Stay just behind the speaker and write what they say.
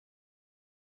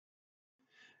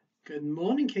Good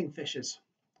morning, Kingfishers.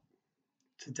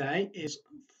 Today is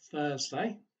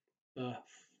Thursday, the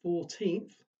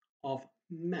 14th of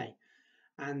May,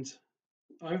 and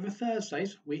over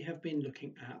Thursdays we have been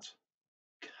looking at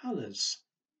colours.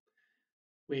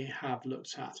 We have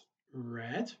looked at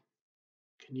red.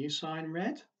 Can you sign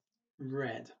red?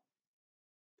 Red.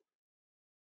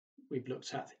 We've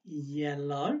looked at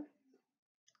yellow.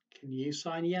 Can you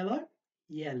sign yellow?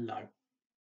 Yellow.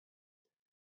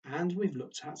 And we've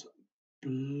looked at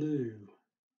blue.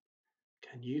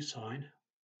 Can you sign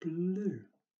blue?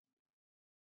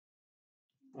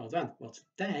 Well done. Well,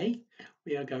 today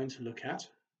we are going to look at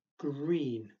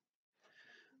green.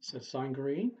 So sign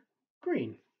green,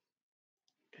 green.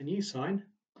 Can you sign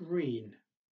green?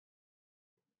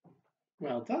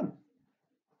 Well done.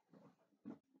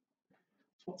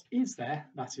 What is there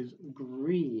that is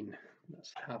green?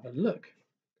 Let's have a look.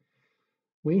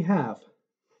 We have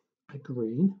a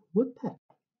green woodpecker,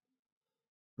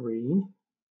 green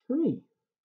tree,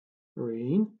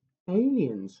 green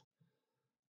aliens,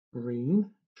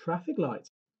 green traffic light.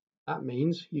 That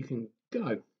means you can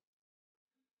go.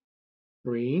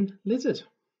 Green lizard,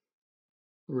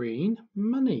 green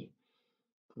money,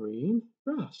 green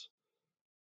grass,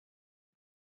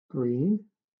 green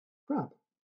crab.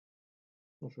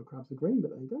 Not sure crabs are green,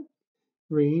 but there you go.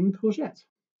 Green courgette,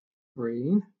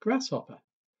 green grasshopper,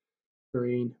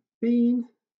 green bean,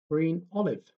 green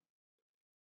olive,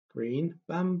 green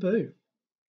bamboo,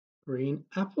 green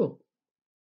apple,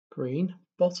 green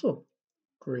bottle,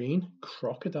 green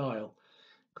crocodile,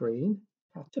 green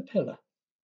caterpillar,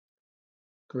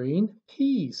 green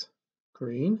peas,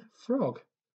 green frog,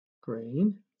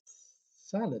 green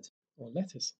salad or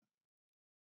lettuce,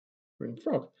 green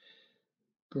frog,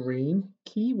 green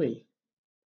kiwi.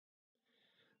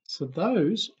 So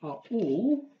those are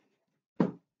all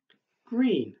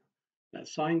green.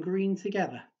 Let's sign green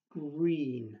together.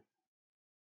 Green.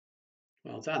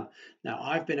 Well done. Now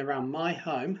I've been around my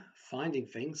home finding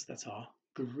things that are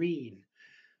green.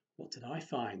 What did I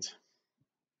find?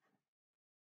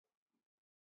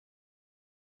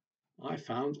 I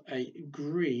found a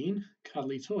green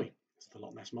cuddly toy. It's the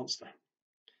Loch Ness Monster.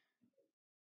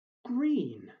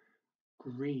 Green.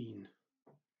 Green.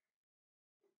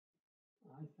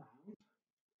 I found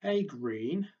a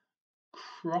green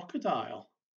crocodile.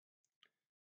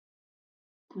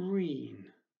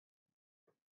 Green.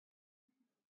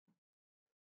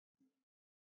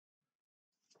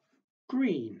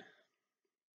 Green.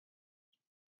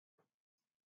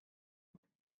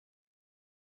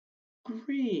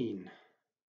 Green.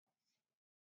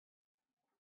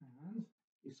 And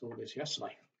you saw this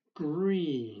yesterday.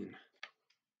 Green.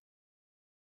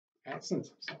 Excellent.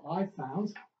 So I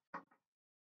found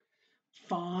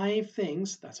 5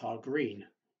 things that are green.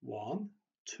 1,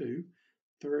 2,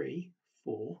 3,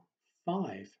 4,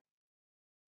 5.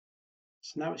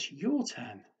 So now it's your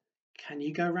turn. Can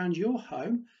you go around your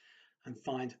home and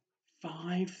find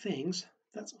 5 things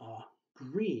that are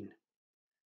green?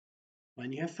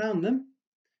 When you have found them,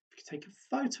 if you take a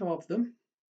photo of them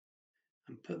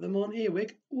and put them on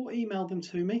Earwig or email them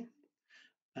to me,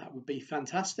 that would be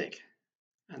fantastic.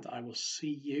 And I will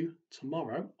see you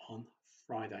tomorrow on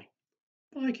Friday.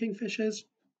 Bye, Kingfishers.